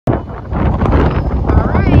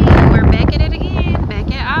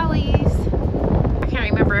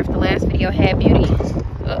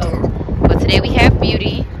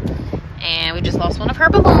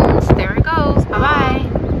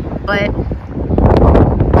But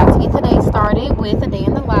about to get today started with a day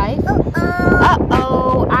in the life.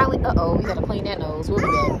 Ollie, we gotta clean that nose. We'll be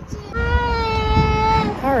back.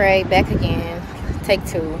 All right, back again. Take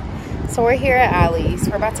two. So we're here at Ollie's.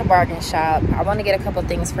 We're about to bargain shop. I want to get a couple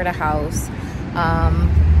things for the house.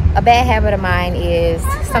 A bad habit of mine is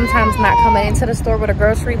sometimes not coming into the store with a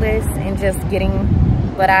grocery list and just getting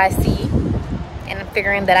what I see and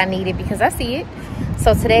figuring that I need it because I see it.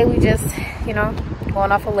 So today we just, you know,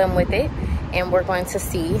 going off a limb with it, and we're going to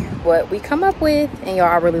see what we come up with. And y'all,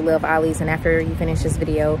 I really love Ollie's, and after you finish this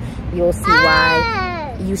video, you'll see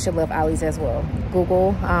why you should love Ollie's as well.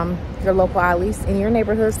 Google your local Ollie's in your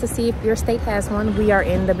neighborhoods to see if your state has one. We are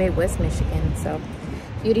in the Midwest, Michigan. So,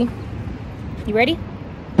 Beauty, you ready?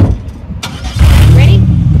 Ready?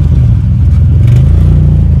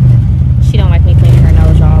 She don't like me cleaning her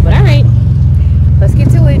nose, y'all, but all right, let's get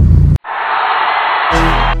to it.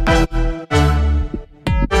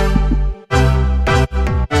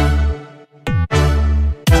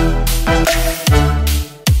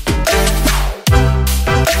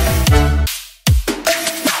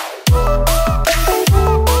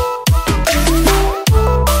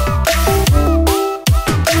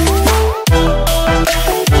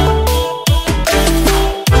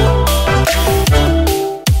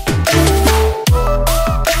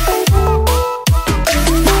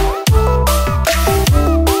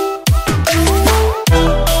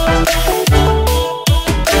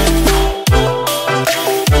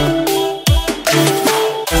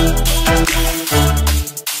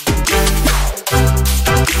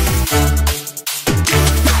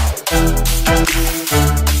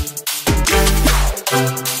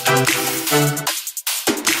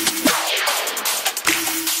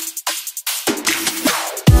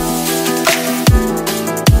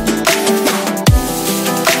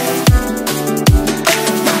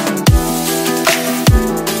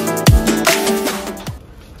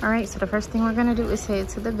 So the first thing we're gonna do is head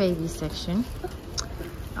to the baby section.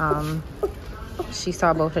 She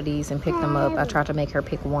saw both of these and picked them up. I tried to make her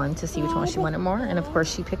pick one to see which one she wanted more, and of course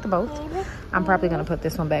she picked them both. I'm probably gonna put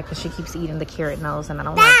this one back because she keeps eating the carrot nose and I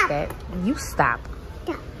don't like that. You stop.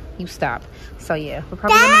 You stop. So yeah, we're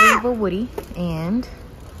probably gonna leave with Woody, and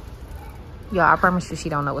y'all, I promise you she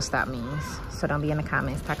don't know what stop means. So don't be in the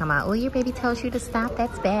comments talking about, oh, your baby tells you to stop,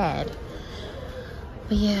 that's bad.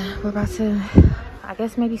 But yeah, we're about to, I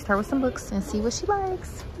guess, maybe start with some books and see what she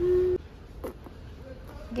likes.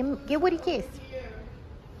 Give Woody a kiss.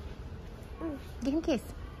 Give him a kiss.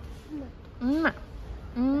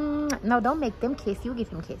 No, don't make them kiss. You give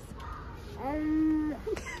him a kiss.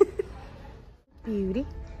 Beauty.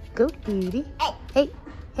 Go, Beauty. Hey,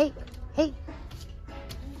 hey, hey.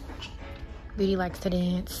 Beauty likes to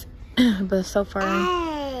dance. But so far,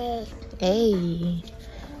 hey.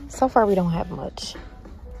 So far we don't have much.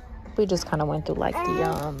 We just kind of went through like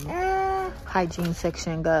the hygiene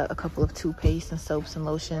section, got a couple of toothpaste and soaps and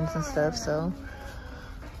lotions and stuff. So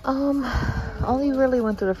only really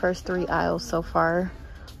went through the first 3 aisles so far,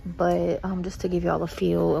 but just to give y'all a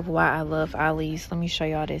feel of why I love Ollie's, let me show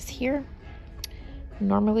y'all this here.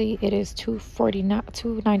 Normally it is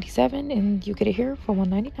 $2.97 and you get it here for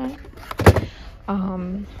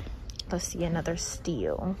 $1.99. Let's see, another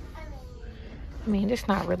steal. I mean, it's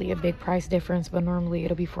not really a big price difference, but normally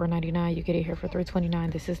it'll be $4.99. You get it here for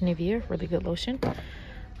 $3.29. This is Nivea, really good lotion.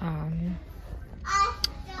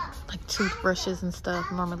 Like toothbrushes and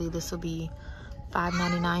stuff. Normally this will be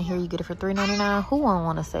 $5.99. Here you get it for $3.99. Who won't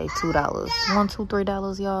want to say $2? $1, $2,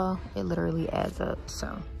 $3, y'all. It literally adds up.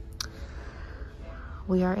 So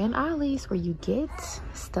we are in Ollie's, where you get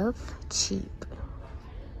stuff cheap,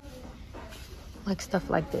 like stuff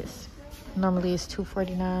like this. Normally it's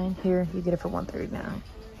 $2.49. Here you get it for $1.39.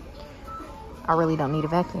 I really don't need a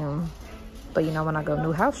vacuum, but you know, when I go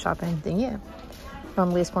new house shopping, then yeah,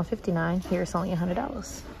 normally it's $159. Here it's only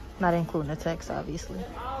 $100, not including the tax, obviously.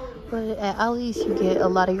 But at Ollie's you get a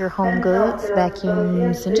lot of your home goods,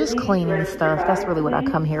 vacuums, and just cleaning stuff. That's really what I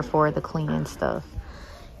come here for, the cleaning stuff.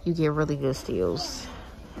 You get really good steals,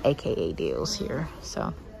 aka deals here.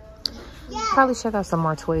 So probably check out some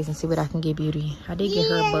more toys and see what I can get Beauty. I did get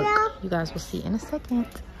her a book. You guys will see in a second.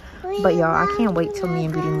 But y'all, I can't wait till me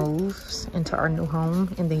and Beauty moves into our new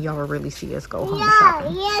home, and then y'all will really see us go home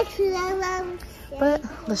shopping. But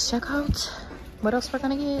let's check out what else we're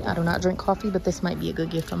gonna get. I do not drink coffee, but this might be a good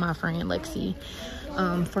gift for my friend Lexi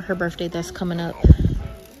for her birthday that's coming up.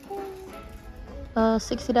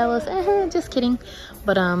 $60. Just kidding.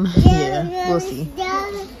 But yeah, we'll see.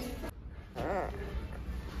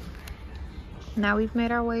 Now we've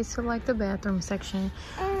made our way to like the bathroom section.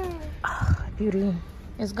 Beauty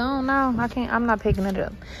is gone now. I'm not picking it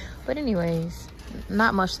up. But anyways,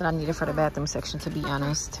 not much that I needed for the bathroom section, to be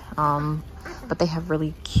honest. But they have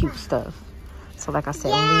really cute stuff. So like I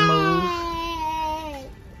said, when we move,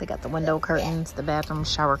 they got the window curtains, the bathroom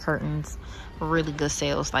shower curtains. Really good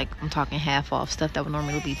sales. Like, I'm talking half off. Stuff that would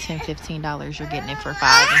normally be $10, $15. You're getting it for $5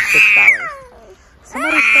 and $6.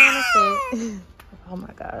 Somebody's throwing a fit. Oh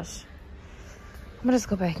my gosh. I'm gonna just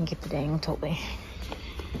go back and get the dang toy.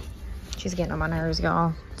 She's getting on my nerves,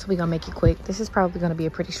 y'all. So we're gonna make it quick. This is probably gonna be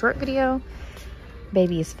a pretty short video.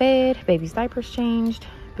 Baby is fed, baby's diapers changed,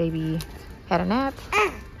 baby had a nap,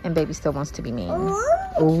 and baby still wants to be mean.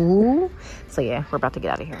 Ooh. So yeah, we're about to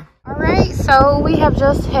get out of here. All right, so we have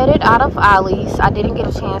just headed out of Ollie's. I didn't get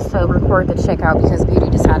a chance to record the checkout because Beauty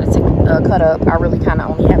decided to cut up. I really kind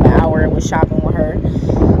of only have an hour and was shopping with her.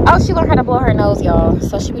 Oh, she learned how to blow her nose, y'all.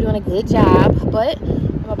 So she be doing a good job. But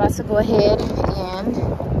I'm about to go ahead and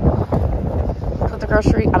put the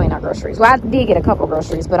groceries. I mean, not groceries. Well, I did get a couple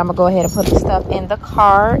groceries, but I'm gonna go ahead and put the stuff in the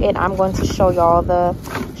car, and I'm going to show y'all the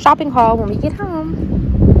shopping haul when we get home.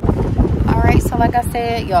 All right, so like I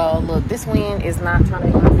said, y'all, look, this wind is not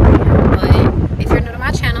trying to be my friend. But if you're new to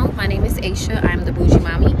my channel, my name is Aisha. I'm the bougie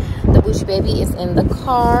mommy. The bougie baby is in the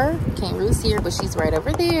car. Can't really see her, but she's right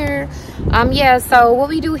over there. Yeah, so what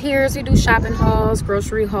we do here is we do shopping hauls,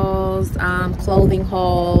 grocery hauls, clothing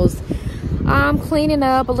hauls, cleaning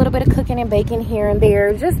up, a little bit of cooking and baking here and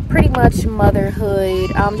there, just pretty much motherhood,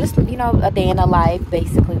 just, you know, a day in the life.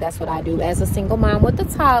 Basically, that's what I do as a single mom with a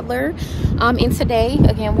toddler. And today,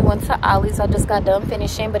 again, we went to Ollie's. I just got done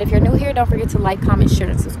finishing. But if you're new here, don't forget to like, comment, share,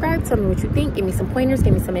 and subscribe. Tell me what you think. Give me some pointers,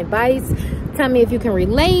 give me some advice. Tell me if you can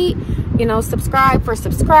relate. You know, subscribe for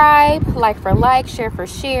subscribe, like for like, share for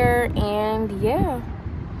share. And yeah,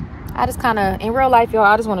 I just kind of, in real life, y'all,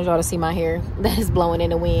 I just wanted y'all to see my hair that is blowing in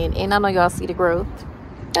the wind. And I know y'all see the growth.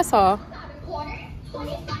 That's all.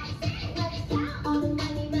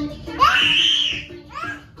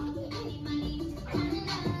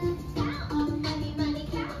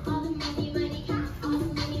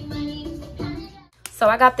 So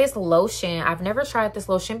I got this lotion. I've never tried this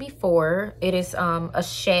lotion before. It is a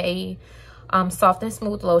Shea soft and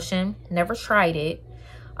smooth lotion. Never tried it.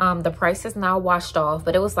 The price is now washed off,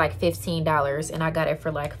 but it was like $15 and I got it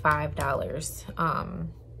for like $5.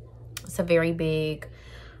 It's a very big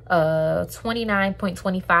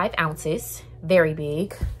 29.25 ounces, very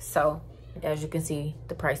big. So as you can see,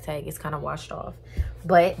 the price tag is kind of washed off,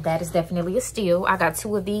 but that is definitely a steal. I got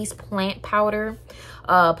 2 of these plant powder,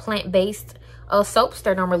 plant-based soaps.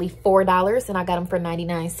 They're normally $4 and I got them for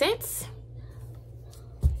 99 cents.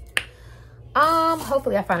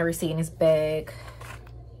 Hopefully I find a receipt in this bag.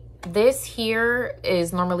 This here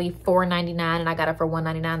is normally $4.99 and I got it for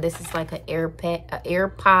 $1.99. This is like an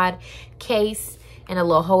AirPod case and a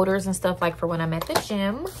little holders and stuff, like for when I'm at the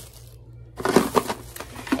gym.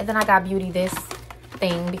 And then I got Beauty this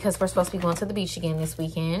thing because we're supposed to be going to the beach again this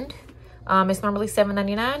weekend. It's normally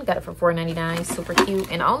 $7.99. Got it for $4.99. Super cute.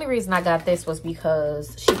 And the only reason I got this was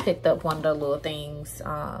because she picked up one of the little things,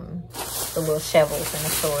 the little shovels in the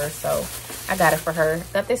store. So I got it for her.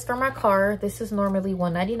 Got this for my car. This is normally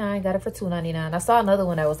 $1.99. Got it for $2.99. I saw another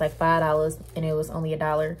one that was like $5 and it was only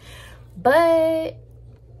 $1. But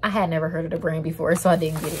I had never heard of the brand before, so I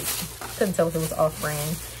didn't get it. Couldn't tell if it was off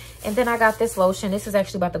brand. And then I got this lotion. This is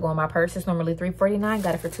actually about to go in my purse. It's normally $3.49.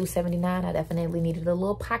 Got it for $2.79. I definitely needed a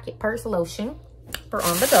little pocket purse lotion for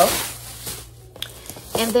on the go.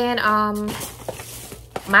 And then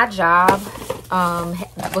my job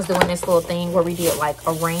was doing this little thing where we did like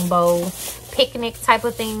a rainbow picnic type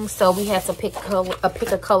of thing. So we had to pick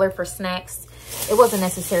a color for snacks. It wasn't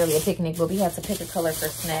necessarily a picnic, but we had to pick a color for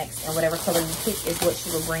snacks, and whatever color you pick is what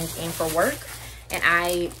she would bring in for work. And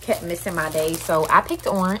I kept missing my day, so I picked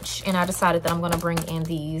orange, and I decided that I'm gonna bring in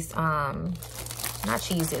these not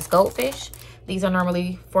cheeses, goldfish. These are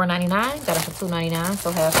normally $4.99. Got them for $2.99,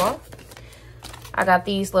 so half off. I got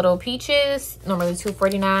these little peaches, normally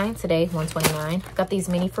 $2.49. Today, $1.29. Got these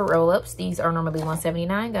mini fruit roll-ups. These are normally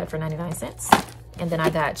 $1.79. Got it for 99 cents. And then I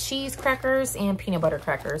got cheese crackers and peanut butter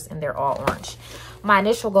crackers, and they're all orange. My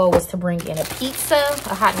initial goal was to bring in a pizza,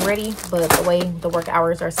 a hot and ready, but the way the work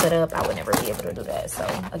hours are set up, I would never be able to do that. So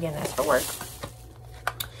again, that's for work.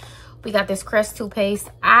 We got this Crest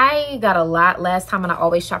toothpaste. I got a lot last time and I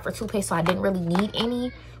always shop for toothpaste, so I didn't really need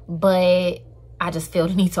any, but I just feel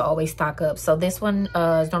the need to always stock up. So this one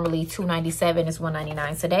is normally $2.97. It's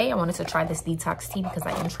 $1.99 today. I wanted to try this detox tea because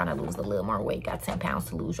I am trying to lose a little more weight. Got 10 pounds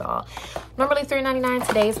to lose, y'all. Normally $3.99.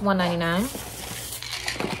 Today is $1.99.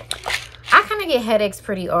 I kind of get headaches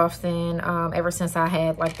pretty often ever since I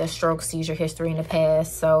had like the stroke seizure history in the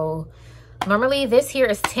past. So normally this here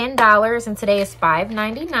is $10 and today is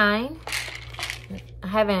 $5.99.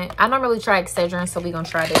 I normally try Excedrin, so we're gonna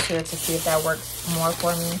try this here to see if that works more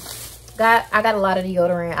for me. I got a lot of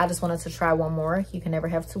deodorant. I just wanted to try one more. You can never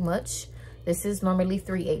have too much. This is normally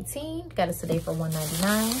 $3.18. Got it today for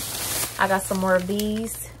 $1.99. I got some more of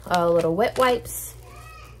these little wet wipes.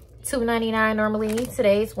 $2.99 normally.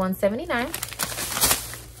 Today's $1.79.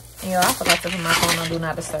 And I forgot to put my phone on Do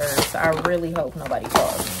Not Disturb, so I really hope nobody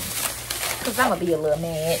calls me, because I'm gonna be a little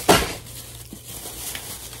mad.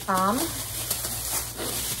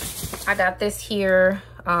 I got this here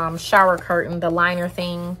shower curtain, the liner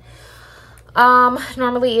thing.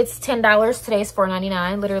 Normally it's $10. Today's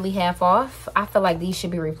 $4.99, literally half off. I feel like these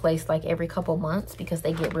should be replaced like every couple months, because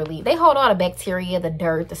they hold all the bacteria, the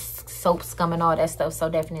dirt, the soap scum and all that stuff. So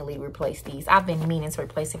definitely replace these. I've been meaning to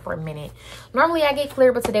replace it for a minute. Normally I get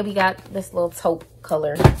clear, but today we got this little taupe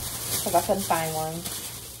color because I couldn't find one.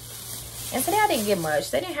 And today I didn't get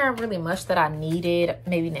much. They didn't have really much that I needed.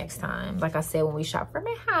 Maybe next time, like I said, when we shop for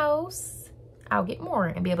my house, I'll get more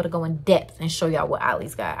and be able to go in depth and show y'all what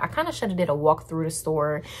Ollie's got. I kind of should have did a walk through the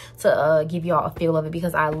store to give y'all a feel of it,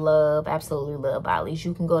 because I absolutely love Ollie's.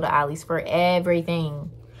 You can go to Ollie's for everything.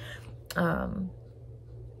 Oh,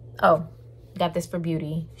 got this for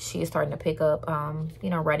beauty. She is starting to pick up, you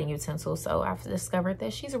know, writing utensils. So I've discovered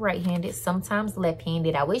that she's right-handed, sometimes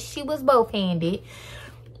left-handed. I wish she was both-handed,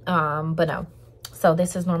 but no. So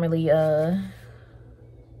this is normally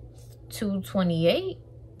 $2.28.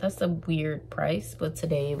 That's a weird price, but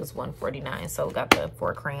today it was $1.49. So got the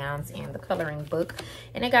 4 crayons and the coloring book,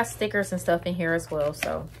 and it got stickers and stuff in here as well.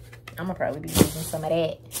 So I'm gonna probably be using some of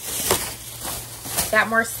that. Got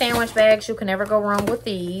more sandwich bags. You can never go wrong with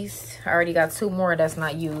these. I already got 2 more that's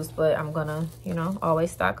not used, but I'm gonna, you know, always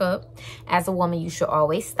stock up. As a woman, you should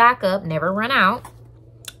always stock up, never run out.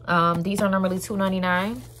 These are normally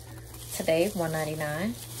 $2.99. Today,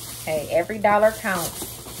 $1.99. Hey, every dollar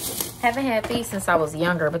counts. Haven't had these since I was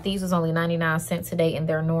younger, but these was only 99 cents today, and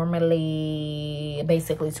they're normally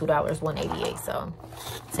basically $2, $1.88. So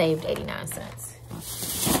saved 89 cents.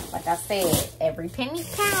 Like I said, every penny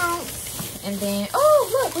counts. And then,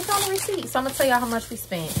 oh look, we got a receipt. So I'm gonna tell y'all how much we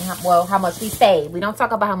spent, and how much we saved. We don't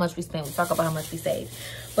talk about how much we spent, we talk about how much we saved.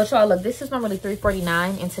 But y'all, look, this is normally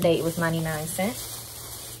 $3.49, and today it was 99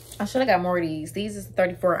 cents. I should have got more of these. These is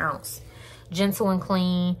 34 ounce, gentle and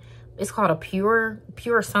clean. It's called a pure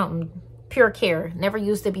something, Pure Care. Never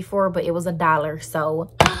used it before, but it was $1, so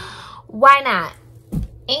why not?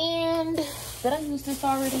 And did I use this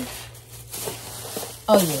already?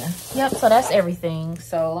 Oh yeah, yep. So that's everything.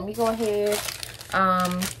 So let me go ahead.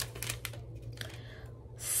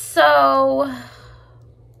 So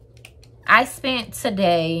I spent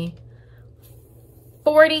today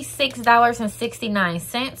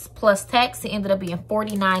 $46.69 plus tax. It ended up being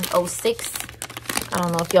 $49.06. I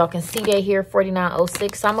don't know if y'all can see that here,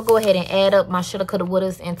 $49.06. So I'm gonna go ahead and add up my shoulda, coulda,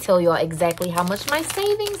 wouldas and tell y'all exactly how much my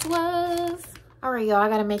savings was. All right, y'all, I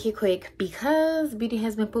gotta make it quick because beauty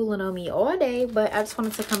has been fooling on me all day, but I just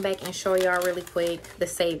wanted to come back and show y'all really quick the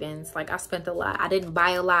savings. Like, I spent a lot. I didn't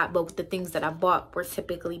buy a lot, but the things that I bought were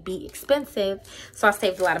typically be expensive, so I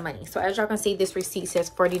saved a lot of money. So as y'all can see, this receipt says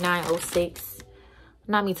 $49.06.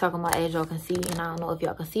 Not me talking about as y'all can see, and I don't know if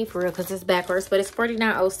y'all can see for real because it's backwards, but it's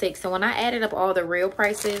 $49.06. So when I added up all the real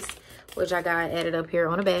prices, which I got added up here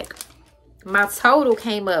on the back, my total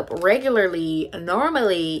came up regularly.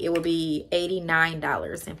 Normally it would be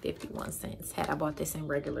 $89.51 had I bought this in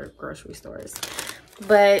regular grocery stores,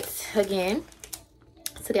 but again,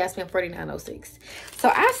 today I spent $49.06. So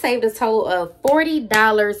I saved a total of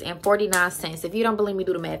 $40.49. If you don't believe me,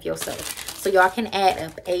 do the math yourself. So y'all can add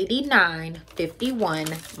up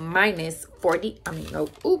 $89.51 minus 40. I mean, no,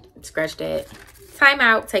 oop, scratch that. Time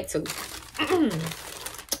out, take 2.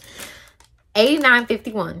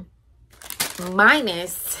 $89.51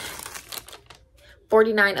 minus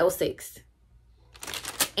 $49.06.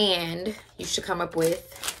 And you should come up with,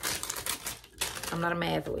 I'm not a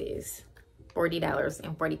math whiz,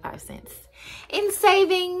 $40.45 in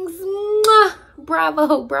savings. Mwah!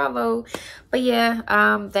 Bravo, bravo. But yeah,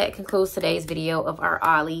 that concludes today's video of our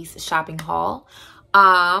Ollie's shopping haul.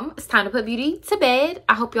 It's time to put beauty to bed.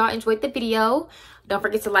 I hope y'all enjoyed the video. Don't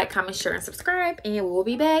forget to like, comment, share, and subscribe, and we'll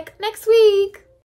be back next week.